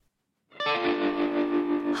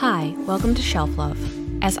Hi, welcome to Shelf Love.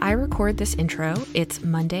 As I record this intro, it's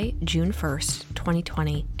Monday, June 1st,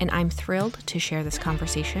 2020, and I'm thrilled to share this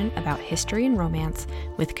conversation about history and romance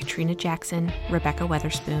with Katrina Jackson, Rebecca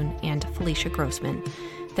Weatherspoon, and Felicia Grossman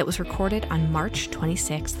that was recorded on March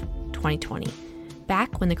 26th, 2020,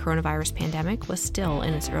 back when the coronavirus pandemic was still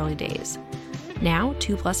in its early days. Now,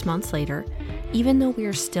 2+ months later, even though we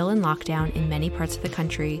are still in lockdown in many parts of the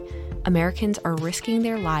country, Americans are risking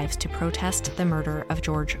their lives to protest the murder of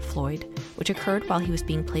George Floyd, which occurred while he was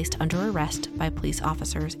being placed under arrest by police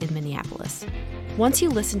officers in Minneapolis. Once you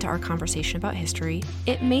listen to our conversation about history,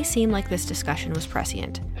 it may seem like this discussion was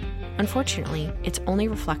prescient. Unfortunately, it's only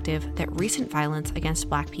reflective that recent violence against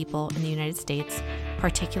Black people in the United States,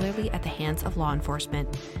 particularly at the hands of law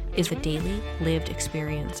enforcement, is the daily lived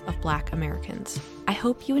experience of Black Americans. I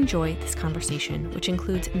hope you enjoy this conversation, which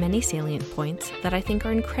includes many salient points that I think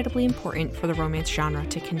are incredibly important for the romance genre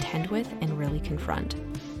to contend with and really confront.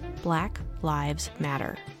 Black Lives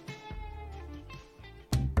Matter.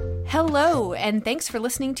 Hello, and thanks for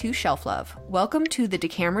listening to Shelf Love. Welcome to the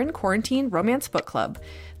Decameron Quarantine Romance Book Club.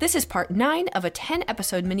 This is part 9 of a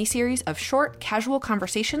 10-episode miniseries of short, casual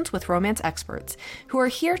conversations with romance experts who are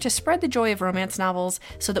here to spread the joy of romance novels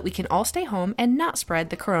so that we can all stay home and not spread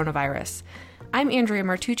the coronavirus. I'm Andrea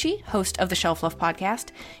Martucci, host of the Shelf Love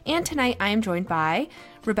podcast, and tonight I am joined by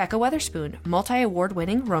Rebecca Weatherspoon,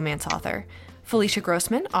 multi-award-winning romance author, Felicia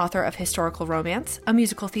Grossman, author of historical romance, a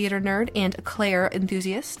musical theater nerd, and a Claire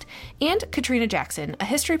enthusiast, and Katrina Jackson, a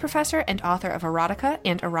history professor and author of erotica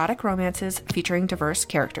and erotic romances featuring diverse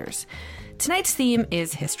characters. Tonight's theme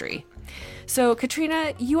is history. So,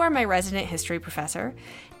 Katrina, you are my resident history professor,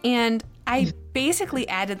 and I basically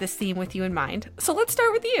added this theme with you in mind. So let's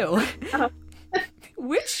start with you.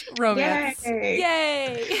 Which romance?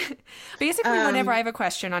 Yay! Basically, whenever I have a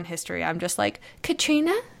question on history, I'm just like,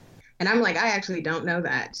 Katrina? And I'm like, I actually don't know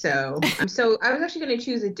that. So I was actually going to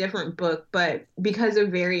choose a different book, but because of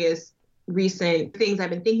various recent things I've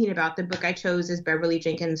been thinking about, the book I chose is Beverly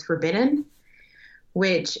Jenkins' Forbidden,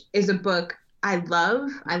 which is a book I love.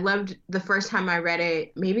 I loved the first time I read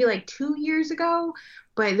it, maybe like 2 years ago.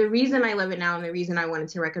 But the reason I love it now and the reason I wanted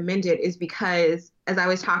to recommend it is because as I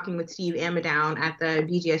was talking with Steve Ammidown at the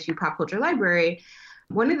BGSU Pop Culture Library,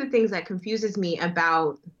 one of the things that confuses me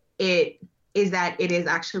about it is that it is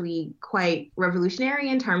actually quite revolutionary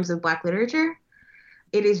in terms of Black literature.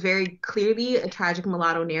 It is very clearly a tragic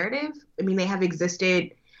mulatto narrative. I mean, they have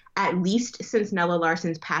existed at least since Nella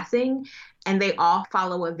Larsen's passing, and they all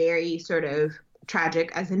follow a very sort of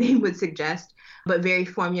tragic, as the name would suggest, but very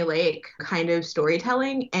formulaic kind of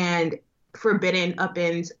storytelling. And Forbidden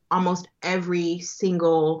upends almost every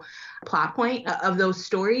single plot point of those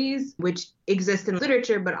stories, which exist in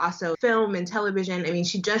literature, but also film and television. I mean,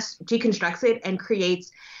 she just deconstructs it and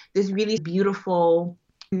creates this really beautiful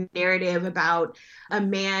narrative about a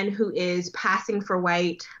man who is passing for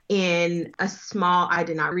white in a small, I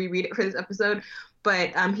did not reread it for this episode,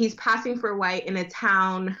 but he's passing for white in a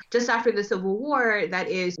town just after the Civil War that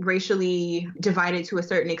is racially divided to a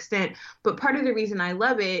certain extent. But part of the reason I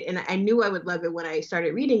love it, and I knew I would love it when I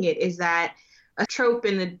started reading it, is that a trope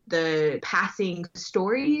in the passing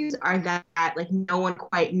stories are that like no one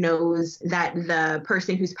quite knows that the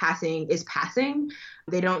person who's passing is passing.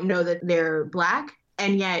 They don't know that they're Black.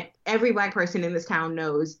 And yet every Black person in this town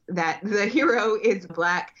knows that the hero is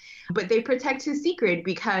Black, but they protect his secret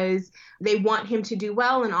because they want him to do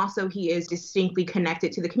well. And also he is distinctly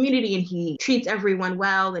connected to the community and he treats everyone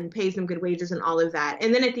well and pays them good wages and all of that.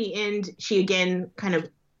 And then at the end, she again kind of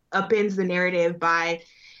upends the narrative by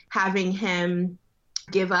having him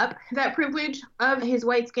give up that privilege of his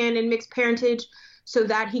white skin and mixed parentage so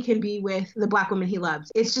that he can be with the Black woman he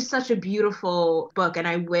loves. It's just such a beautiful book, and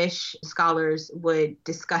I wish scholars would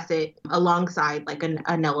discuss it alongside like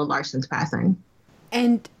a Nella Larsen's passing.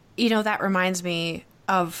 And, you know, that reminds me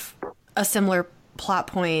of a similar plot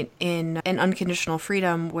point in An Unconditional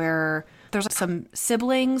Freedom where there's some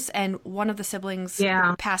siblings and one of the siblings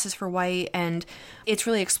passes for white, and it's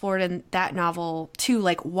really explored in that novel too,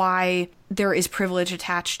 like why there is privilege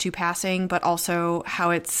attached to passing, but also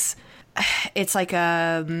how it's like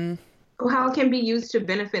how it can be used to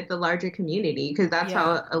benefit the larger community, because that's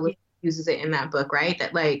how Alyssa uses it in that book, right?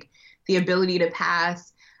 That like the ability to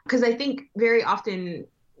pass, because I think very often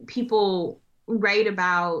people write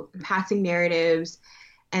about passing narratives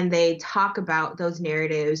and they talk about those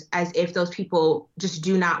narratives as if those people just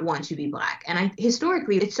do not want to be Black. And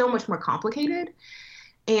historically, it's so much more complicated.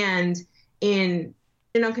 And in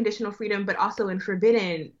Unconditional Freedom, but also in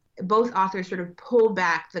Forbidden, both authors sort of pull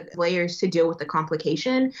back the layers to deal with the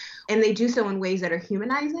complication. And they do so in ways that are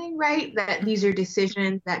humanizing, right? That these are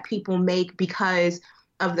decisions that people make because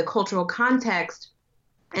of the cultural context,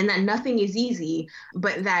 and that nothing is easy,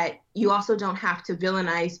 but that you also don't have to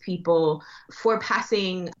villainize people for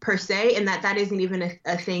passing per se, and that isn't even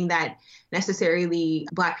a thing that necessarily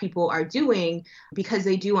Black people are doing, because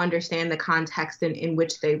they do understand the context in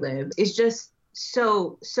which they live. It's just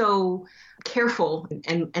so careful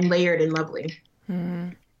and layered and lovely.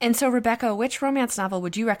 And so, Rebecca, which romance novel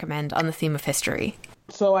would you recommend on the theme of history?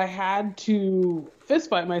 So I had to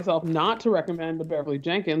fistfight myself not to recommend a Beverly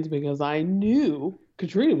Jenkins, because I knew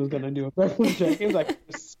Katrina was going to do a Beverly Jenkins. I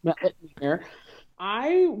could smell it in here.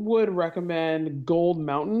 I would recommend Gold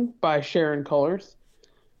Mountain by Sharon Cullors.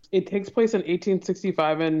 It takes place in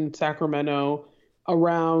 1865 in Sacramento,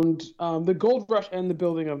 around the gold rush and the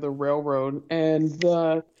building of the railroad. And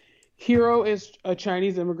the hero is a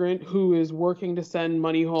Chinese immigrant who is working to send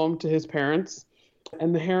money home to his parents.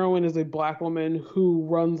 And the heroine is a Black woman who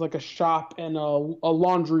runs like a shop and a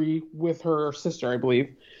laundry with her sister, I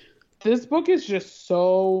believe. This book is just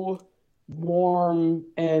so warm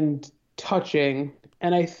and touching.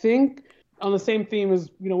 And I think on the same theme as,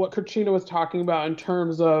 what Katrina was talking about in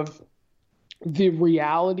terms of the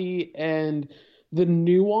reality and the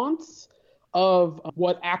nuance of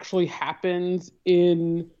what actually happens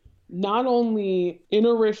in not only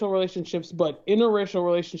interracial relationships, but interracial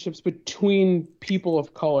relationships between people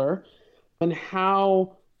of color, and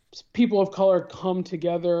how people of color come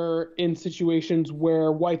together in situations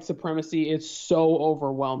where white supremacy is so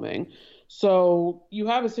overwhelming. So you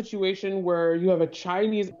have a situation where you have a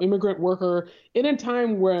Chinese immigrant worker in a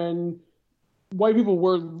time when white people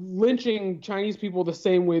were lynching Chinese people the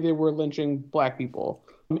same way they were lynching Black people.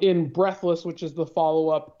 In Breathless, which is the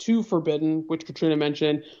follow-up to Forbidden, which Katrina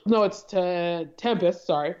mentioned. No, it's Tempest,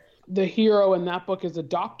 sorry. The hero in that book is a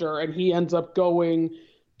doctor, and he ends up going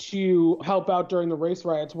to help out during the race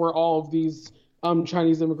riots where all of these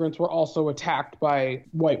Chinese immigrants were also attacked by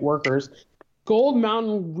white workers. Gold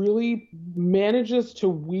Mountain really manages to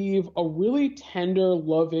weave a really tender,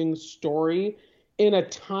 loving story in a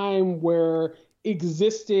time where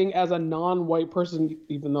existing as a non-white person,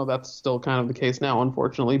 even though that's still kind of the case now,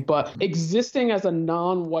 unfortunately, but existing as a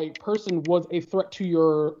non-white person was a threat to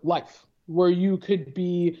your life, where you could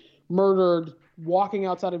be murdered walking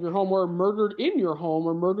outside of your home, or murdered in your home,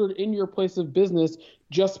 or murdered in your place of business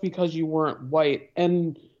just because you weren't white.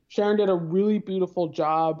 And Sharon did a really beautiful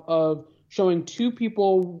job of showing two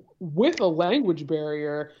people with a language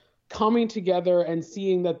barrier coming together and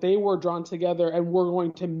seeing that they were drawn together and were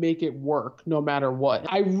going to make it work no matter what.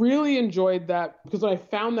 I really enjoyed that, because when I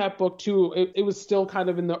found that book too, it was still kind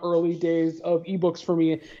of in the early days of ebooks for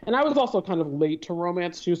me. And I was also kind of late to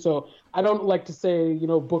romance too. So I don't like to say,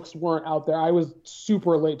 books weren't out there. I was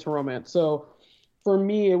super late to romance. So for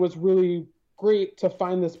me, it was really great to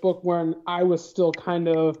find this book when I was still kind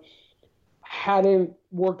of hadn't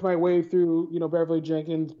worked my way through, Beverly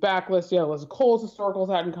Jenkins' backlist. Yeah, Liz Cole's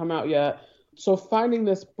historicals hadn't come out yet. So finding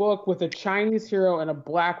this book with a Chinese hero and a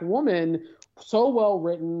Black woman, so well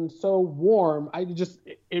written, so warm,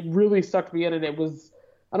 it really sucked me in. And it was,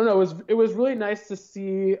 I don't know, it was really nice to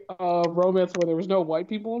see a romance where there was no white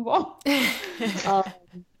people involved.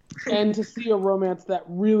 And to see a romance that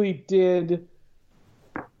really did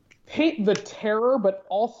paint the terror, but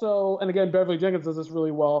also, and again, Beverly Jenkins does this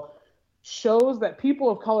really well, shows that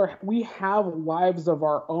people of color, we have lives of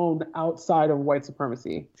our own outside of white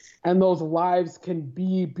supremacy. And those lives can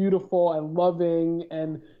be beautiful and loving.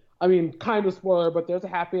 And I mean, kind of spoiler, but there's a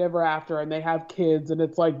happy ever after, and they have kids. And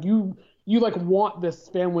it's like, you like want this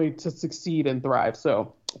family to succeed and thrive.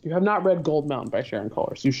 So if you have not read Gold Mountain by Sharon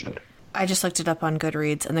Cullors, you should. I just looked it up on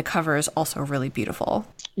Goodreads, and the cover is also really beautiful.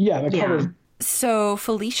 Yeah, the cover is. So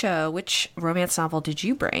Felicia, which romance novel did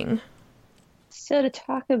you bring? So to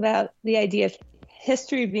talk about the idea of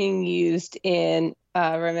history being used in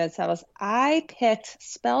romance novels, I picked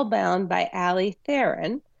Spellbound by Ali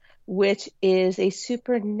Theron, which is a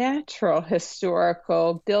supernatural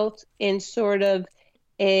historical built in sort of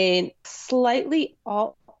a slightly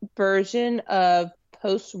alt version of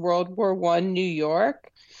post-World War I New York.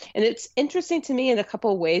 And it's interesting to me in a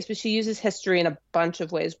couple of ways, but she uses history in a bunch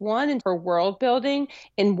of ways. One, in her world building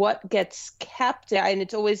and what gets kept. And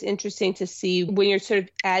it's always interesting to see when you're sort of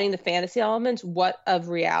adding the fantasy elements, what of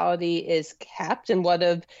reality is kept and what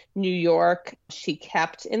of New York she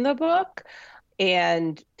kept in the book.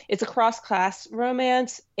 And it's a cross-class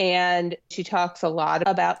romance, and she talks a lot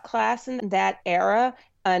about class in that era.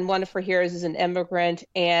 And one of her heroes is an immigrant,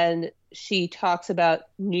 and she talks about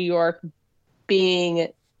New York being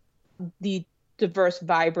the diverse,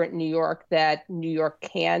 vibrant New York that New York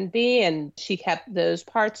can be, and she kept those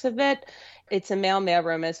parts of it. It's a male-male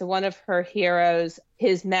romance. So one of her heroes,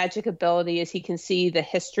 his magic ability is he can see the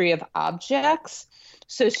history of objects.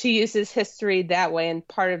 So she uses history that way, and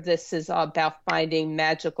part of this is about finding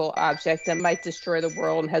magical objects that might destroy the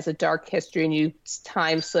world and has a dark history, and you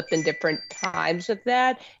time slip in different times of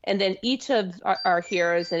that. And then each of our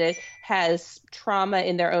heroes in it has trauma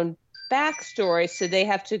in their own backstory, so they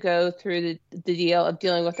have to go through the deal of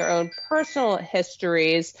dealing with their own personal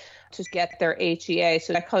histories to get their HEA.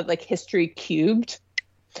 So I call it like history cubed.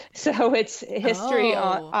 So it's history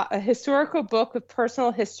on a historical book with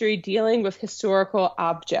personal history dealing with historical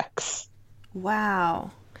objects.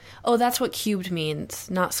 Wow. Oh, that's what cubed means,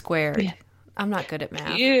 not squared. Yeah. I'm not good at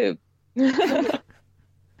math. Cube.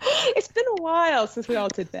 It's been a while since we all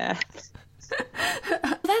did that.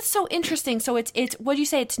 That's so interesting. So it's what do you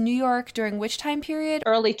say? It's New York during which time period?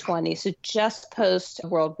 Early 20s, so just post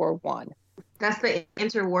World War One. That's the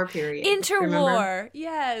interwar period. Interwar, remember?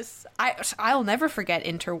 yes. I'll never forget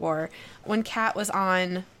interwar. When Kat was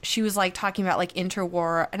on, she was like talking about like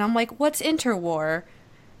interwar, and I'm like, what's interwar?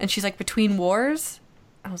 And she's like, between wars?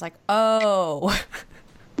 I was like, oh.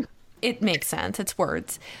 It makes sense. It's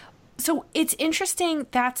words. So it's interesting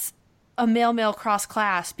that's a male-male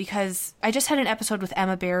cross-class, because I just had an episode with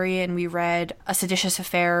Emma Barry and we read A Seditious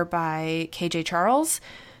Affair by K.J. Charles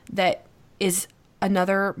that is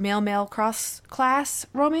another male-male cross-class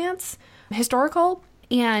romance, historical.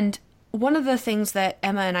 And one of the things that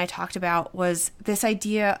Emma and I talked about was this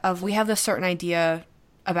idea of, we have this certain idea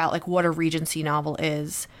about like what a Regency novel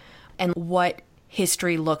is and what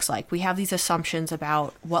history looks like. We have these assumptions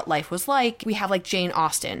about what life was like. We have like Jane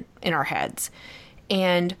Austen in our heads.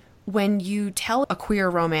 And when you tell a queer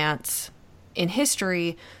romance in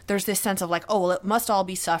history, there's this sense of like, oh, well, it must all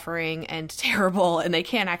be suffering and terrible, and they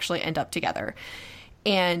can't actually end up together.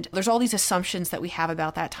 And there's all these assumptions that we have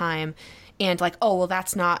about that time. And like, oh, well,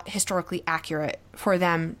 that's not historically accurate for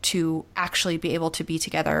them to actually be able to be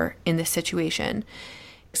together in this situation.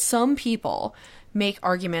 Some people make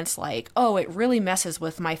arguments like, oh, it really messes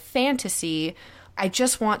with my fantasy. I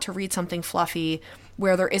just want to read something fluffy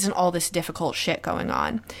where there isn't all this difficult shit going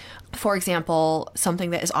on. For example, something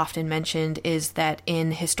that is often mentioned is that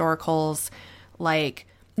in historicals, like,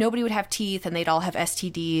 nobody would have teeth and they'd all have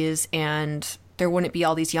STDs and there wouldn't be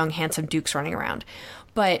all these young, handsome dukes running around.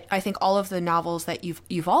 But I think all of the novels that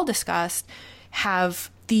you've all discussed have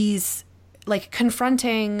these, like,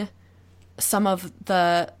 confronting some of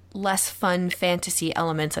the less fun fantasy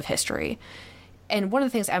elements of history. And one of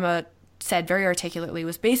the things Emma said very articulately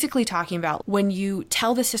was basically talking about when you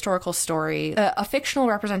tell this historical story, a fictional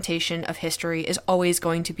representation of history is always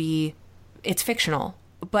going to be, it's fictional,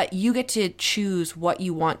 but you get to choose what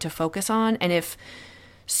you want to focus on. And if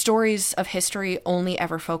stories of history only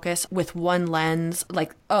ever focus with one lens,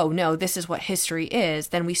 like, oh no, this is what history is,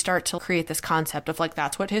 then we start to create this concept of like,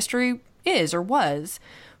 that's what history is or was.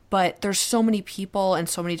 But there's so many people and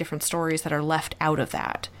so many different stories that are left out of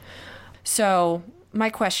that. So my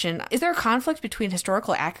question, is there a conflict between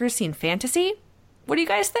historical accuracy and fantasy? What do you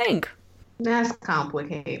guys think? That's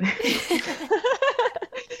complicated. I'm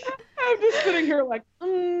just sitting here like,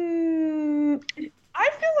 I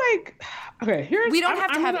feel like, okay, here's... We don't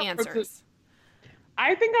have to have answers.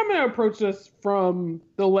 I think I'm going to approach this from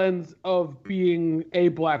the lens of being a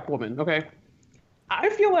Black woman, okay? I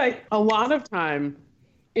feel like a lot of time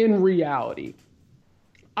in reality,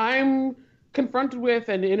 I'm confronted with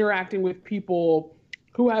and interacting with people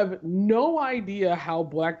who have no idea how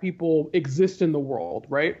Black people exist in the world,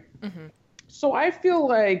 right? Mm-hmm. So I feel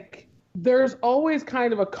like there's always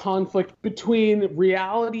kind of a conflict between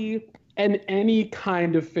reality and any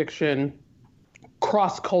kind of fiction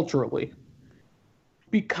cross-culturally,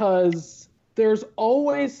 because there's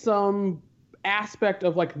always some aspect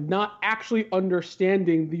of like not actually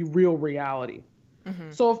understanding the real reality.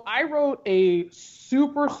 Mm-hmm. So if I wrote a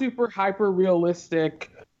super, super hyper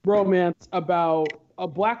realistic romance about a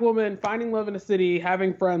Black woman finding love in a city,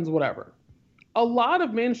 having friends, whatever, a lot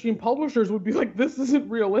of mainstream publishers would be like, this isn't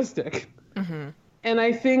realistic. Mm-hmm. And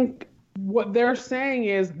I think what they're saying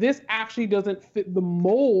is this actually doesn't fit the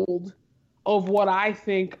mold of what I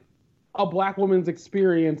think a Black woman's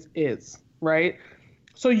experience is, right?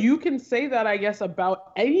 So you can say that, I guess,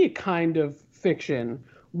 about any kind of fiction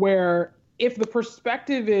where if the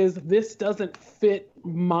perspective is this doesn't fit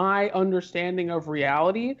my understanding of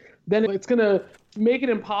reality, then it's going to make it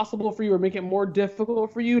impossible for you or make it more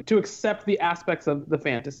difficult for you to accept the aspects of the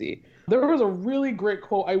fantasy. There was a really great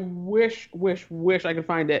quote. I wish I could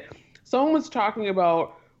find it. Someone was talking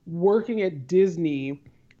about working at Disney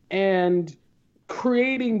and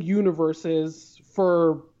creating universes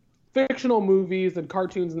for fictional movies and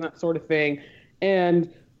cartoons and that sort of thing.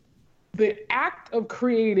 And the act of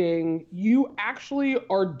creating, you actually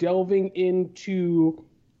are delving into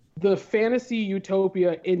the fantasy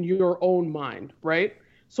utopia in your own mind, right?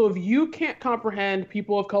 So if you can't comprehend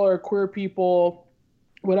people of color, queer people,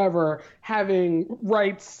 whatever, having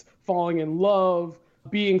rights, falling in love,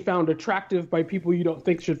 being found attractive by people you don't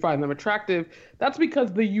think should find them attractive, that's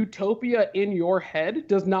because the utopia in your head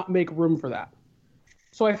does not make room for that.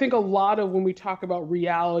 So I think a lot of when we talk about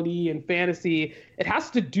reality and fantasy, it has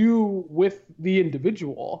to do with the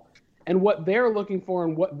individual and what they're looking for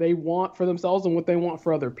and what they want for themselves and what they want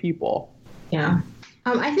for other people. Yeah.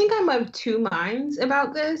 I think I'm of two minds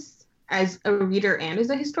about this as a reader and as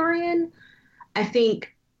a historian. I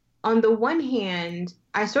think on the one hand,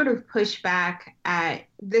 I sort of push back at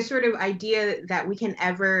this sort of idea that we can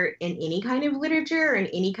ever, in any kind of literature and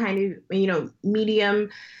any kind of, medium,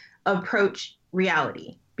 approach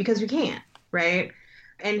reality, because we can't, right?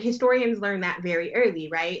 And historians learn that very early,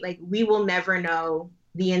 right? Like, we will never know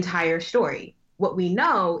the entire story. What we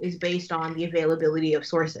know is based on the availability of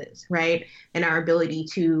sources, right? And our ability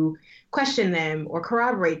to question them or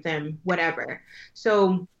corroborate them, whatever.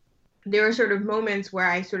 So there are sort of moments where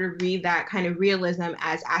I sort of read that kind of realism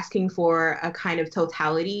as asking for a kind of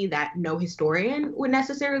totality that no historian would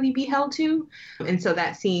necessarily be held to. And so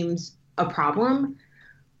that seems a problem.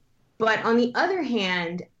 But on the other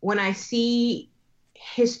hand, when I see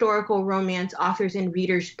historical romance authors and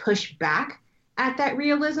readers push back at that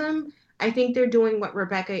realism, I think they're doing what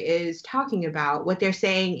Rebecca is talking about. What they're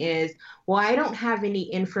saying is, well, I don't have any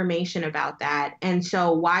information about that. And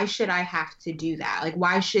so why should I have to do that? Like,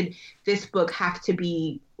 why should this book have to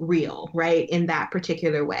be real, right, in that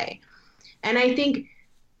particular way? And I think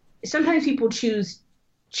sometimes people choose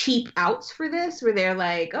cheap outs for this, where they're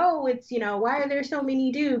like, oh, it's, why are there so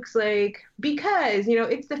many dukes? Like, because,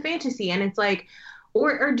 it's the fantasy. And it's like,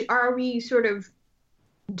 or are we sort of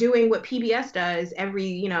doing what PBS does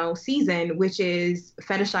every, season, which is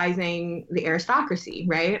fetishizing the aristocracy,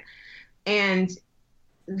 right? And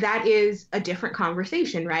that is a different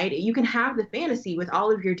conversation, right? You can have the fantasy with all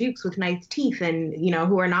of your dukes with nice teeth and,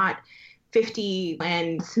 who are not 50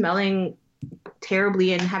 and smelling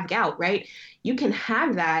terribly and have gout, right? You can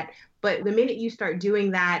have that, but the minute you start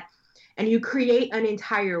doing that and you create an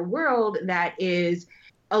entire world that is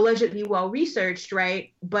allegedly well-researched,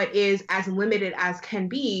 right, but is as limited as can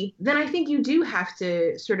be, then I think you do have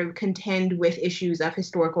to sort of contend with issues of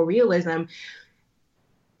historical realism.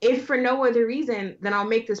 If for no other reason, then I'll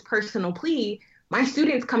make this personal plea. My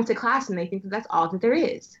students come to class and they think that that's all that there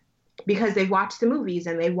is, because they've watched the movies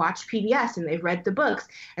and they've watched PBS and they've read the books.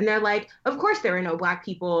 And they're like, of course there were no Black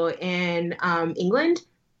people in England.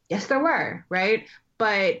 Yes, there were, right?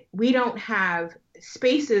 But we don't have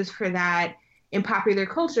spaces for that in popular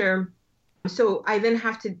culture. So I then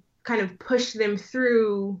have to kind of push them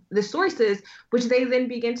through the sources, which they then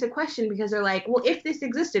begin to question, because they're like, well, if this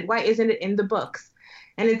existed, why isn't it in the books?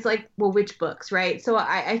 And it's like, well, which books, right? So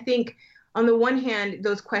I think on the one hand,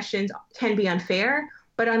 those questions can be unfair.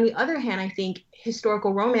 But on the other hand, I think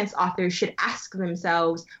historical romance authors should ask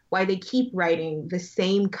themselves why they keep writing the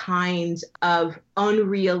same kinds of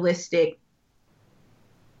unrealistic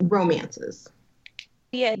romances.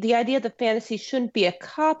 Yeah, the idea that fantasy shouldn't be a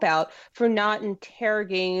cop-out for not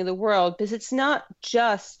interrogating the world, because it's not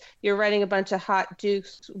just you're writing a bunch of hot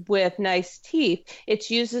dukes with nice teeth.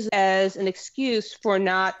 It's used as an excuse for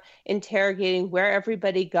not interrogating where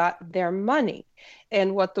everybody got their money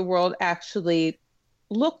and what the world actually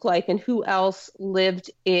looked like and who else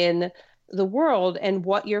lived in the world and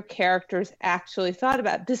what your characters actually thought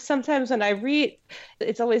about. This sometimes when I read,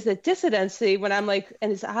 it's always the dissidency when I'm like,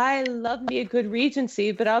 I love me a good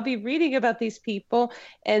Regency, but I'll be reading about these people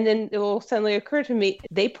and then it will suddenly occur to me,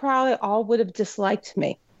 they probably all would have disliked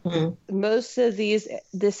me. Mm-hmm. Most of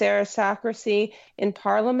this aristocracy in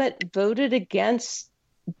Parliament voted against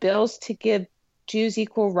bills to give Jews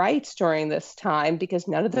equal rights during this time because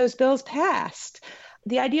none of those bills passed.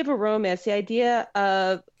 The idea of a romance, the idea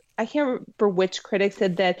of, I can't remember which critic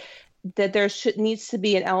said that there needs to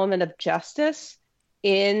be an element of justice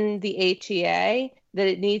in the HEA,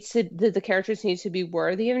 that the characters need to be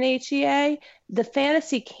worthy of an HEA. The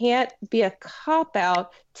fantasy can't be a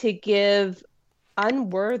cop-out to give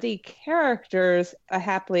unworthy characters a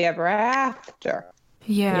happily ever after.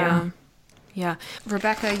 Yeah.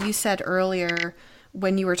 Rebecca, you said earlier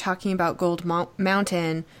when you were talking about Gold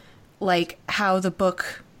Mountain, like how the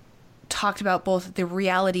book talked about both the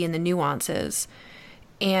reality and the nuances,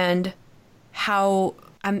 and how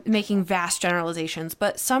I'm making vast generalizations,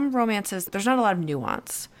 but some romances, there's not a lot of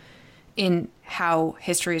nuance. in how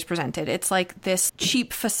history is presented. It's like this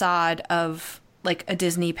cheap facade of like a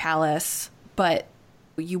Disney palace, but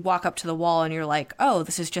you walk up to the wall and you're like, oh,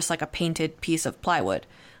 this is just like a painted piece of plywood.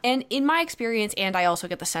 And in my experience, and I also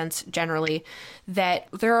get the sense generally, that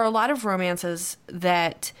there are a lot of romances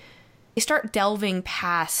that they start delving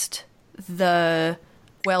past the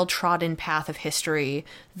well-trodden path of history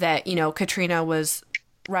that, you know, Katrina was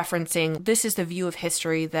referencing. This is the view of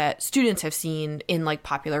history that students have seen in like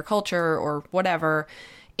popular culture or whatever.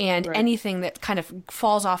 And anything that kind of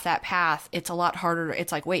falls off that path, it's a lot harder.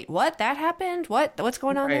 It's like, wait, what? That happened? What's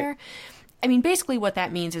going on there? I mean, basically what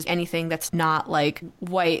that means is anything that's not like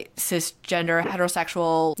white, cisgender,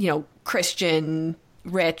 heterosexual, you know, Christian,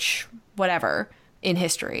 rich, whatever in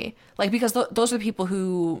history. Like, because those are the people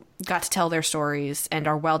who got to tell their stories and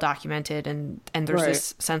are well documented, and there's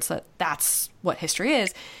this sense that that's what history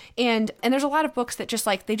is. And there's a lot of books that just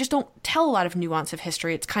like, they just don't tell a lot of nuance of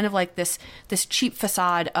history. It's kind of like this cheap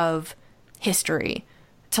facade of history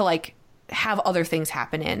to like have other things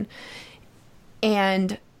happen in.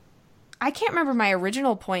 And I can't remember my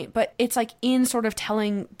original point, but it's like in sort of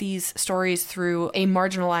telling these stories through a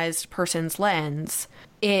marginalized person's lens,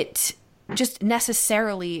 it just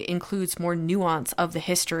necessarily includes more nuance of the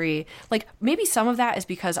history. Like maybe some of that is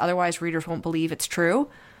because otherwise readers won't believe it's true.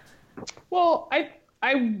 Well,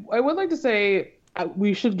 I would like to say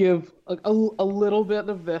we should give a little bit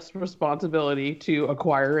of this responsibility to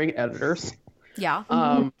acquiring editors.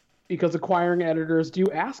 Yeah. Because acquiring editors do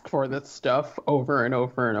ask for this stuff over and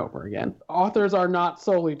over and over again. Authors are not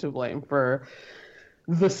solely to blame for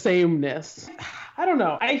the sameness. I don't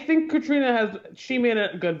know. I think Katrina she made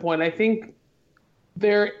a good point. I think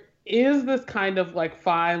there is this kind of like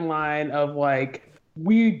fine line of like,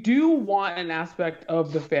 we do want an aspect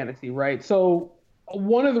of the fantasy, right? So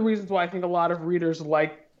one of the reasons why I think a lot of readers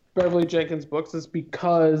like Beverly Jenkins books is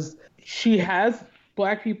because she has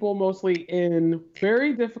Black people mostly in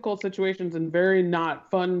very difficult situations and very not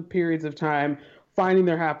fun periods of time finding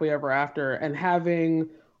their happily ever after and having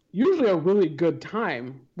usually a really good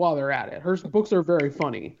time while they're at it. Her books are very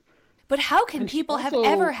funny. But how can people have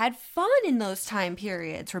ever had fun in those time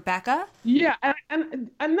periods, Rebecca? Yeah, and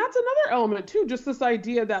that's another element too, just this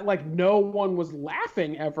idea that like no one was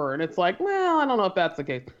laughing ever. And it's like, well, I don't know if that's the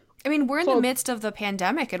case. I mean, we're in the midst of the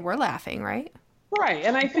pandemic and we're laughing, right? Right,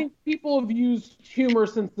 and I think people have used humor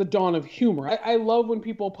since the dawn of humor. I love when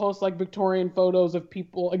people post like Victorian photos of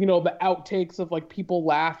people, you know, the outtakes of like people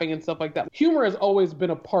laughing and stuff like that. Humor has always been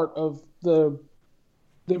a part of the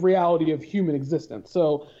reality of human existence.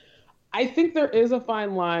 So I think there is a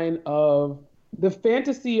fine line of the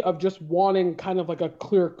fantasy of just wanting kind of like a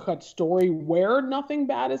clear-cut story where nothing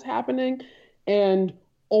bad is happening and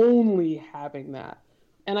only having that.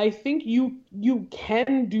 And I think you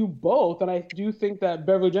can do both. And I do think that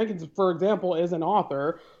Beverly Jenkins, for example, is an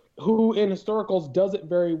author who in historicals does it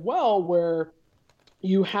very well, where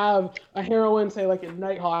you have a heroine, say like in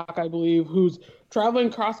Nighthawk, I believe, who's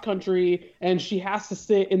traveling cross country and she has to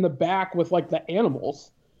sit in the back with like the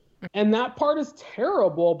animals. And that part is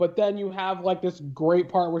terrible, but then you have like this great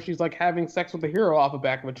part where she's like having sex with the hero off the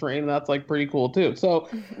back of a train, and that's like pretty cool too. So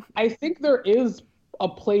I think there is a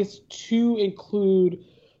place to include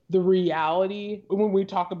the reality when we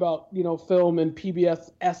talk about, you know, film and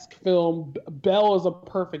PBS-esque film. Belle is a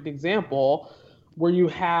perfect example where you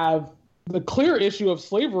have the clear issue of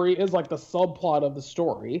slavery is like the subplot of the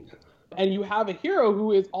story, and you have a hero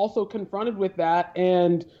who is also confronted with that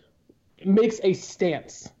and makes a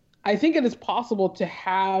stance. I think it is possible to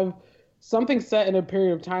have something set in a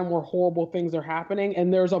period of time where horrible things are happening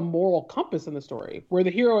and there's a moral compass in the story where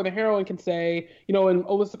the hero or the heroine can say, you know, and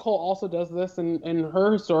Alyssa Cole also does this in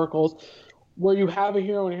her historicals, where you have a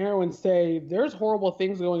hero and a heroine say, there's horrible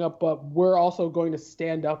things going up, but we're also going to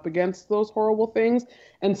stand up against those horrible things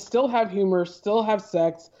and still have humor, still have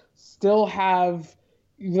sex, still have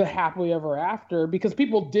the happily ever after, because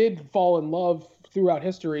people did fall in love throughout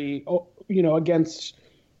history, you know, against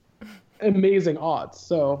amazing odds.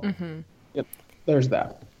 So yep, there's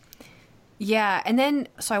that. Yeah. And then,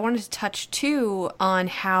 so I wanted to touch too on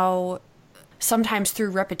how sometimes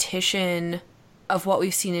through repetition of what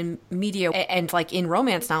we've seen in media and like in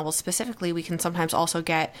romance novels specifically, we can sometimes also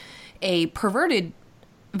get a perverted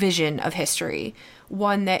vision of history,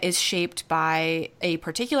 one that is shaped by a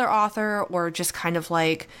particular author or just kind of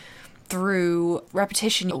like through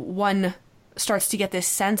repetition, one starts to get this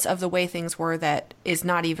sense of the way things were that is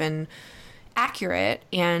not even accurate.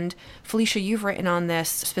 And Felicia, you've written on this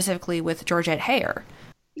specifically with Georgette Heyer.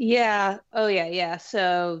 Yeah. Oh, yeah.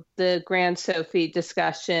 So the Grand Sophie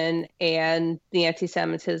discussion and the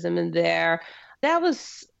anti-Semitism in there. That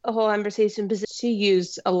was a whole conversation because she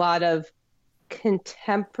used a lot of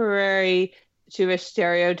contemporary Jewish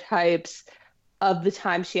stereotypes of the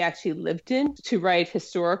time she actually lived in to write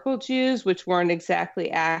historical Jews, which weren't exactly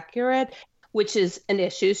accurate, which is an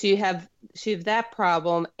issue. So you have that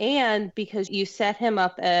problem. And because you set him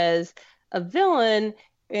up as a villain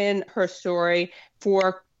in her story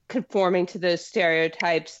for conforming to those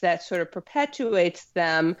stereotypes, that sort of perpetuates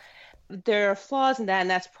them. There are flaws in that, and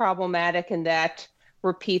that's problematic, and that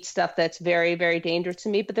repeats stuff that's very, very dangerous to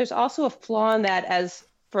me. But there's also a flaw in that as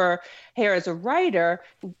for her as a writer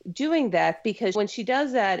doing that, because when she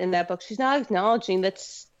does that in that book, she's not acknowledging that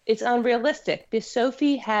it's unrealistic, because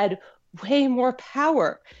Sophie had way more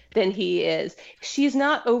power than he is. She's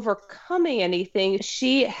not overcoming anything.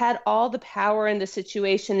 She had all the power in the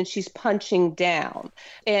situation, and she's punching down.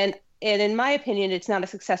 And in my opinion, it's not a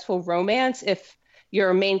successful romance if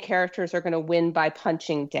your main characters are going to win by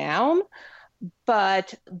punching down.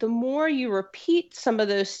 But the more you repeat some of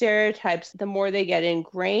those stereotypes, the more they get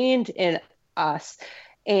ingrained in us.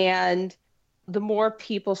 And the more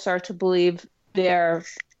people start to believe they're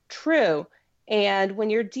true. And when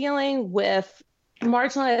you're dealing with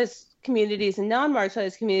marginalized communities and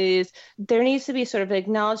non-marginalized communities, there needs to be sort of an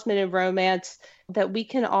acknowledgement in romance that we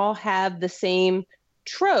can all have the same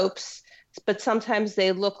tropes, but sometimes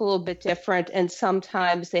they look a little bit different, and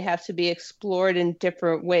sometimes they have to be explored in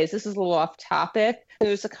different ways. This is a little off topic.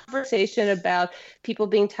 There's a conversation about people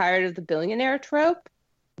being tired of the billionaire trope,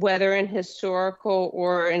 whether in historical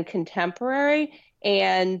or in contemporary,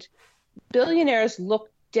 and billionaires look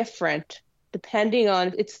different depending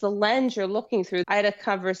on, it's the lens you're looking through. I had a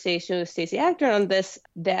conversation with Stacey Agdern on this,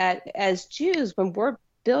 that as Jews, when we're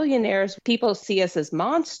billionaires, people see us as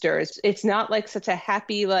monsters. It's not like such a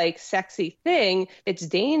happy, like sexy thing. It's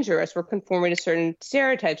dangerous. We're conforming to certain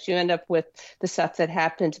stereotypes. You end up with the stuff that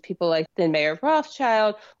happened to people like the Mayor of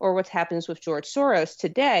Rothschild, or what happens with George Soros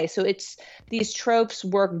today. So it's, these tropes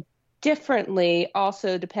work differently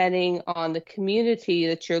also depending on the community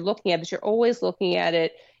that you're looking at, but you're always looking at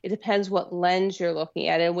it. It depends what lens you're looking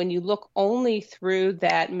at. And when you look only through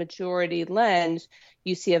that majority lens,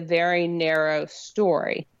 you see a very narrow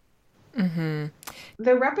story. Mm-hmm.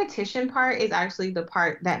 The repetition part is actually the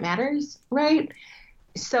part that matters, right?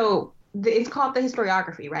 So it's called the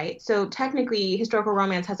historiography, right? So technically, historical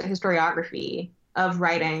romance has a historiography of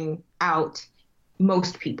writing out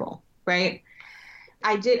most people, right?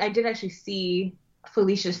 I did actually see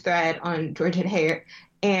Felicia's thread on Georgette Heyer,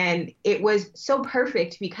 and it was so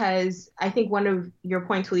perfect because I think one of your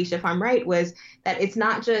points, Felicia, if I'm right, was that it's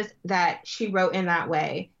not just that she wrote in that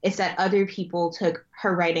way, it's that other people took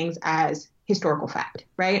her writings as historical fact,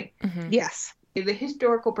 right? Mm-hmm. Yes. The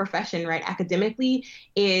historical profession, right, academically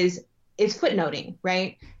is footnoting,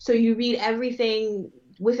 right? So you read everything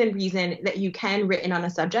within reason that you can written on a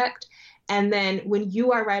subject. And then when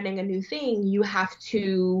you are writing a new thing, you have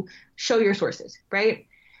to show your sources, right?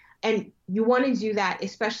 And you want to do that,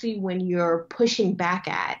 especially when you're pushing back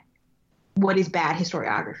at what is bad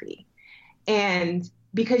historiography. And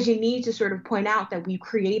because you need to sort of point out that we've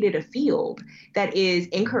created a field that is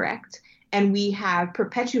incorrect, and we have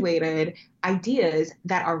perpetuated ideas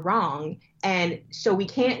that are wrong. And so we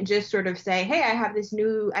can't just sort of say, hey, I have this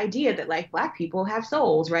new idea that like Black people have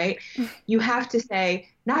souls, right? You have to say,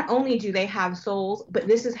 not only do they have souls, but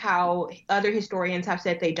this is how other historians have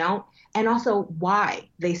said they don't, and also why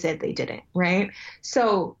they said they didn't, right?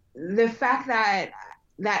 So the fact that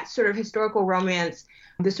that sort of historical romance,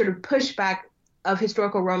 the sort of pushback of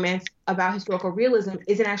historical romance about historical realism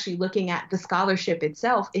isn't actually looking at the scholarship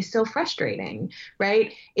itself is so frustrating,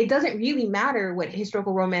 right? It doesn't really matter what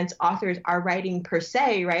historical romance authors are writing per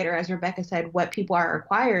se, right? Or as Rebecca said, what people are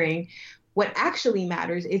acquiring. What actually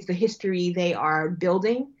matters is the history they are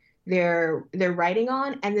building, they're writing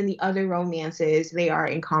on, and then the other romances they are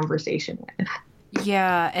in conversation with.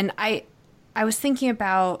 Yeah, and I was thinking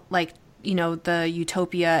about, like, you know, the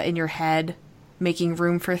utopia in your head, making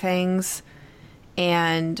room for things,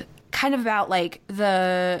 and kind of about like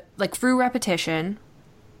through repetition,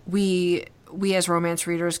 we as romance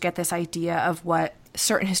readers get this idea of what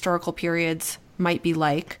certain historical periods might be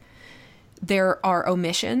like. There are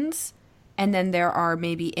omissions, and then there are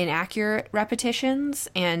maybe inaccurate repetitions,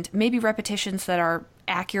 and maybe repetitions that are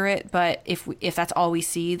accurate, but if that's all we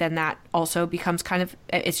see, then that also becomes kind of,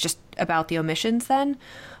 it's just about the omissions then.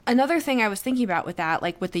 Another thing I was thinking about with that,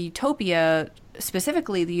 like with the utopia,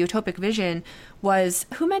 specifically the utopic vision, was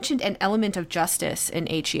who mentioned an element of justice in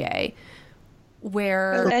HEA,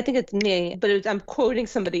 where... I think it's me, but I'm quoting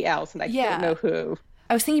somebody else, and I don't know who.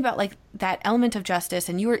 I was thinking about like that element of justice,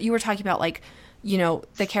 and you were talking about like, you know,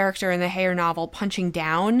 the character in the Heyer novel punching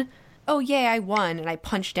down. oh, yay, I won, and I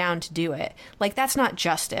punched down to do it. Like, that's not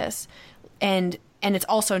justice. And it's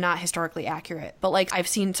also not historically accurate. But, like, I've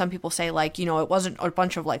seen some people say, like, you know, it wasn't a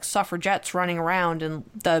bunch of, like, suffragettes running around in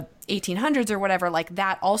the 1800s or whatever. Like,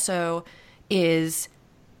 that also is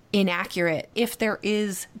inaccurate. If there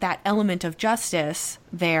is that element of justice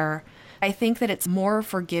there, I think that it's more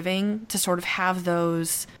forgiving to sort of have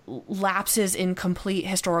those lapses in complete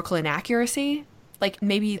historical inaccuracy. Like,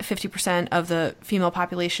 maybe 50% of the female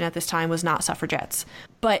population at this time was not suffragettes.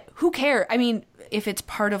 But who cares? I mean, if it's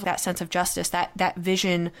part of that sense of justice, that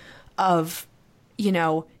vision of, you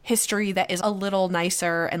know, history that is a little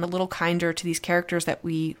nicer and a little kinder to these characters that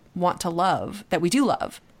we want to love, that we do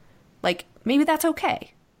love, like, maybe that's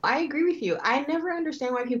okay. I agree with you. I never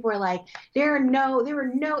understand why people are like, there were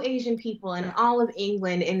no Asian people in all of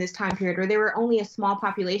England in this time period, or there were only a small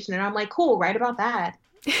population. And I'm like, cool, right about that.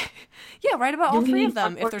 Yeah, write about all three of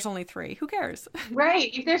them if there's only three. Who cares?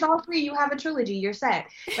 Right. If there's all three, you have a trilogy. You're set.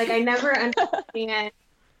 Like, I never understand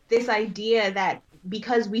this idea that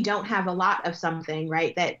because we don't have a lot of something,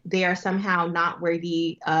 right, that they are somehow not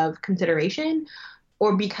worthy of consideration,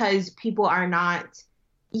 or because people are not.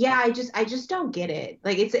 Yeah, I just don't get it.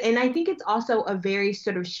 Like, and I think it's also a very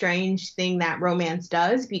sort of strange thing that romance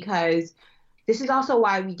does, because this is also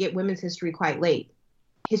why we get women's history quite late.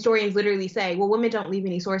 Historians literally say, well, women don't leave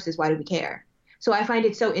any sources. Why do we care? So I find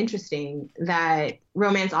it so interesting that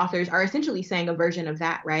romance authors are essentially saying a version of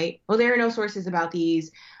that, right? Well, there are no sources about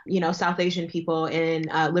these, you know, South Asian people in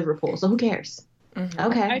Liverpool. So who cares? Mm-hmm.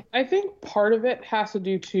 Okay. I think part of it has to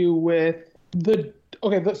do too with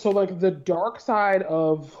so the dark side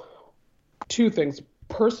of two things: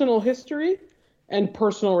 personal history and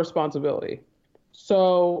personal responsibility.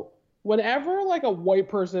 So whenever like a white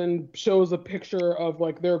person shows a picture of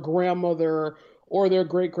like their grandmother or their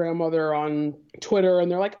great grandmother on Twitter,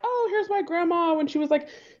 and they're like, oh, here's my grandma when she was like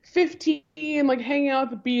 15, like hanging out at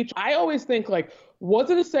the beach, I always think, like, was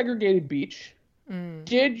it a segregated beach?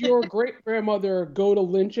 Did your great grandmother go to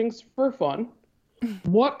lynchings for fun?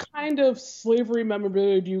 What kind of slavery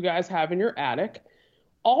memorabilia do you guys have in your attic?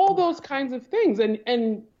 All those kinds of things.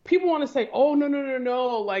 And people want to say, oh,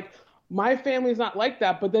 no, like, my family's not like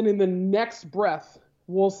that. But then in the next breath,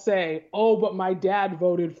 we'll say, oh, but my dad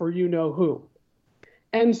voted for you know who.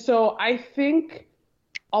 And so I think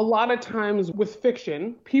a lot of times with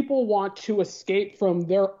fiction, people want to escape from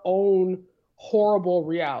their own horrible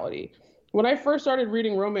reality. When I first started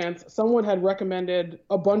reading romance, someone had recommended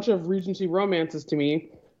a bunch of Regency romances to me.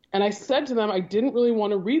 And I said to them, I didn't really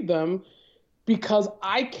want to read them because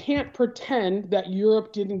I can't pretend that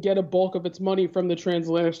Europe didn't get a bulk of its money from the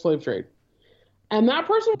transatlantic slave trade. And that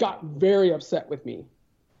person got very upset with me.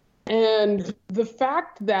 And the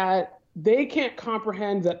fact that they can't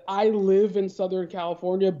comprehend that I live in Southern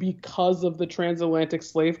California because of the transatlantic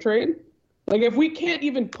slave trade, like, if we can't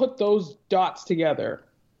even put those dots together,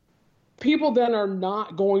 people then are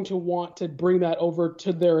not going to want to bring that over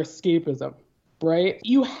to their escapism, right?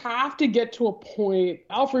 You have to get to a point.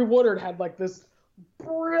 Alfre Woodard had like this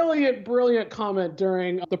brilliant comment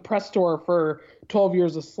during the press tour for 12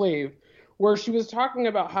 Years a Slave, where she was talking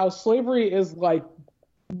about how slavery is like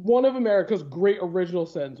one of America's great original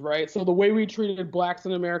sins, right? So the way we treated blacks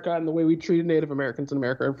in America and the way we treated Native Americans in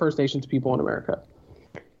America and First Nations people in America.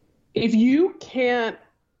 If you can't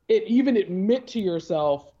even admit to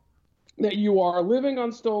yourself that you are living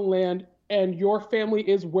on stolen land and your family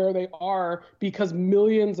is where they are because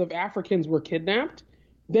millions of Africans were kidnapped,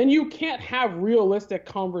 then you can't have realistic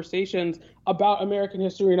conversations about American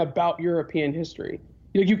history and about European history.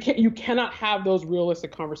 You cannot have those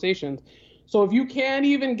realistic conversations. So if you can't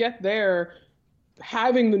even get there,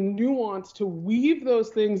 having the nuance to weave those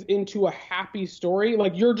things into a happy story,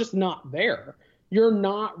 like, you're just not there. You're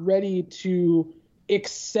not ready to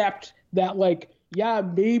accept that, like, yeah,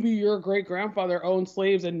 maybe your great grandfather owned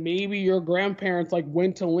slaves and maybe your grandparents like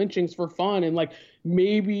went to lynchings for fun, and like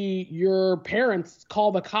maybe your parents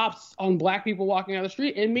called the cops on black people walking down the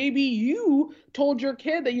street, and maybe you told your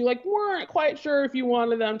kid that you like weren't quite sure if you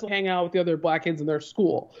wanted them to hang out with the other black kids in their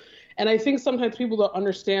school. And I think sometimes people don't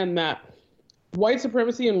understand that white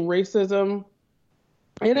supremacy and racism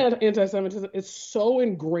and anti-Semitism is so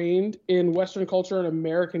ingrained in Western culture and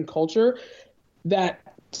American culture that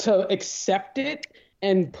to accept it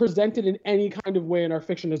and present it in any kind of way in our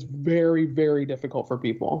fiction is very, very difficult for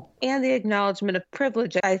people. And the acknowledgement of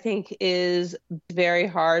privilege, I think, is very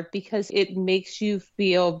hard because it makes you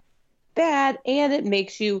feel bad, and it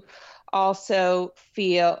makes you also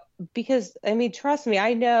feel, because, I mean, trust me,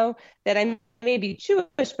 I know that I may be Jewish,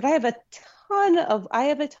 but I have a ton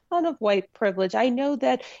of white privilege. I know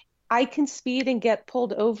that I can speed and get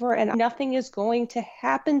pulled over and nothing is going to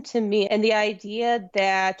happen to me. And the idea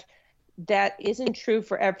that that isn't true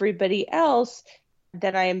for everybody else,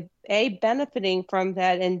 that I am A, benefiting from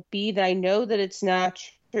that, and B, that I know that it's not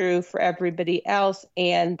true for everybody else,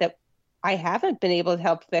 and that I haven't been able to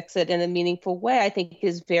help fix it in a meaningful way, I think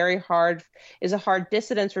is a hard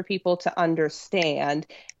dissonance for people to understand.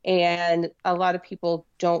 And a lot of people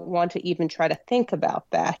don't want to even try to think about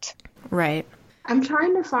that. Right. I'm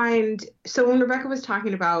trying to find, so when Rebecca was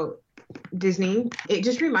talking about Disney, it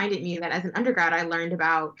just reminded me that as an undergrad, I learned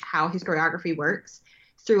about how historiography works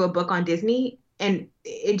through a book on Disney. And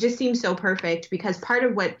it just seems so perfect because part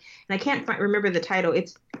of what, and I can't remember the title,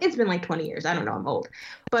 it's been like 20 years. I don't know, I'm old.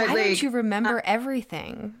 But why don't you remember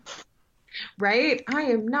everything? Right? I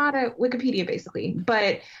am not a Wikipedia, basically.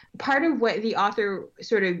 But part of what the author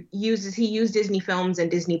sort of uses, he used Disney films and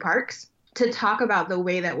Disney parks to talk about the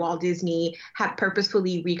way that Walt Disney had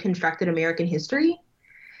purposefully reconstructed American history.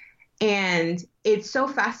 And it's so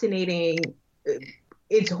fascinating.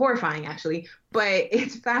 It's horrifying, actually, but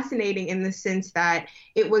it's fascinating in the sense that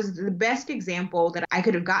it was the best example that I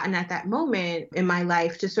could have gotten at that moment in my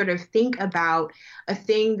life to sort of think about a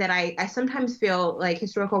thing that I sometimes feel like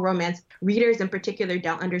historical romance readers in particular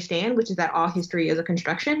don't understand, which is that all history is a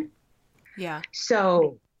construction. Yeah.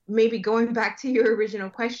 So maybe going back to your original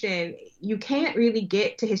question, you can't really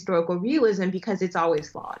get to historical realism because it's always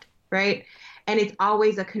flawed, right? And it's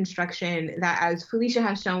always a construction that, as Felicia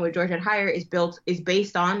has shown with Georgette Heyer, is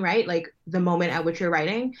based on, right, like the moment at which you're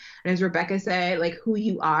writing. And as Rebecca said, like who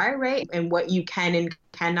you are, right, and what you can and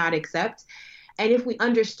cannot accept. And if we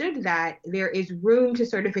understood that, there is room to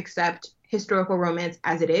sort of accept historical romance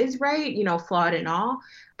as it is, right, you know, flawed and all.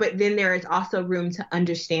 But then there is also room to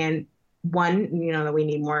understand, one, you know, that we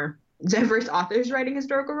need more diverse authors writing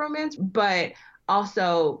historical romance, but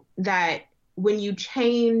also that when you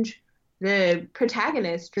change the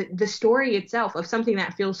protagonist, the story itself of something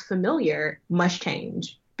that feels familiar must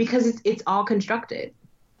change because it's all constructed.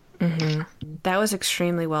 Mm-hmm. That was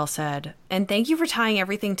extremely well said. And thank you for tying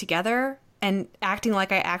everything together and acting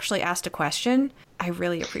like I actually asked a question. I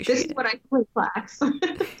really appreciate it. This is what I do in class.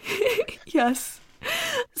 Yes.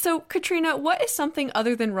 So, Katrina, what is something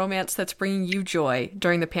other than romance that's bringing you joy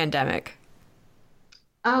during the pandemic?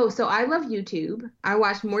 Oh, so I love YouTube. I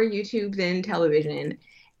watch more YouTube than television.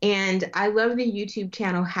 And I love the YouTube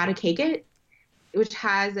channel How to Cake It, which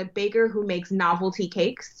has a baker who makes novelty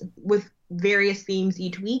cakes with various themes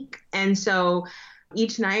each week. And so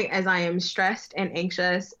each night as I am stressed and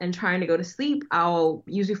anxious and trying to go to sleep, I'll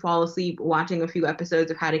usually fall asleep watching a few episodes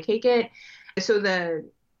of How to Cake It. So the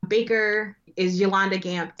baker is Yolanda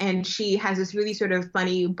Gamp, and she has this really sort of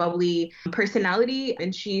funny, bubbly personality,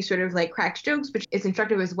 and she sort of like cracks jokes, but it's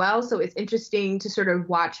instructive as well. So it's interesting to sort of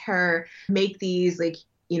watch her make these like,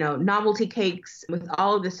 you know, novelty cakes with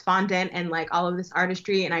all of this fondant and like all of this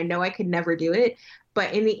artistry. And I know I could never do it,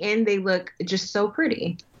 but in the end, they look just so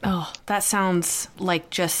pretty. Oh, that sounds like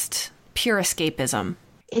just pure escapism.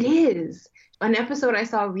 It is. An episode I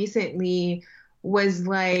saw recently was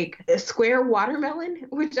like a square watermelon,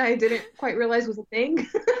 which I didn't quite realize was a thing. And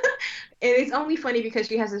it's only funny because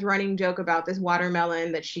she has this running joke about this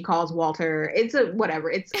watermelon that she calls Walter. It's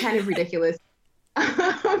it's kind of ridiculous.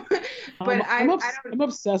 But I'm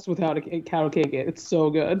obsessed with how to cake it. It's so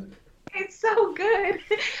good. It's so good.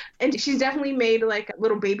 And she's definitely made like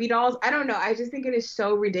little baby dolls. I don't know. I just think it is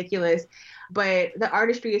so ridiculous. But the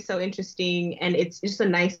artistry is so interesting, and it's just a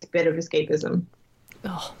nice bit of escapism.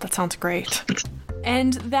 Oh, that sounds great.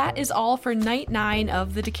 And that is all for night 9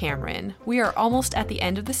 of the Decameron. We are almost at the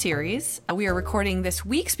end of the series. We are recording this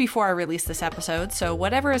weeks before I release this episode, so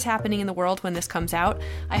whatever is happening in the world when this comes out,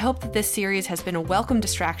 I hope that this series has been a welcome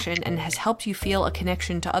distraction and has helped you feel a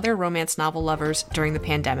connection to other romance novel lovers during the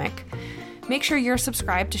pandemic. Make sure you're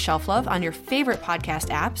subscribed to Shelf Love on your favorite podcast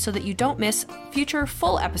app so that you don't miss future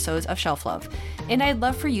full episodes of Shelf Love. And I'd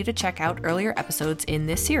love for you to check out earlier episodes in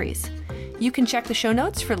this series. You can check the show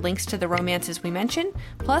notes for links to the romances we mention,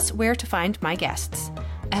 plus where to find my guests.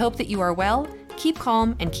 I hope that you are well, keep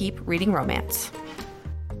calm, and keep reading romance.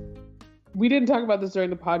 We didn't talk about this during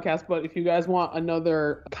the podcast, but if you guys want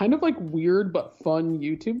another kind of like weird but fun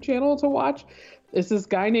YouTube channel to watch, it's this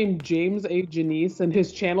guy named James A. Janice, and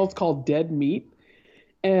his channel's called Dead Meat.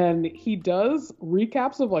 And he does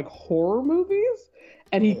recaps of like horror movies,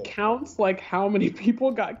 and he counts like how many people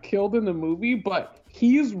got killed in the movie, but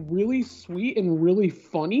he's really sweet and really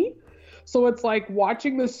funny. So it's like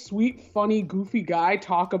watching this sweet, funny, goofy guy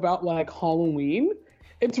talk about like Halloween.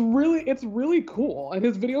 It's really cool. And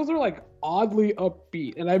his videos are like oddly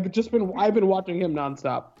upbeat. And I've been watching him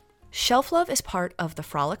nonstop. Shelf Love is part of the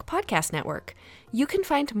Frolic Podcast Network. You can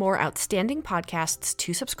find more outstanding podcasts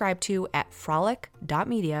to subscribe to at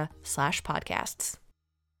frolic.media/podcasts.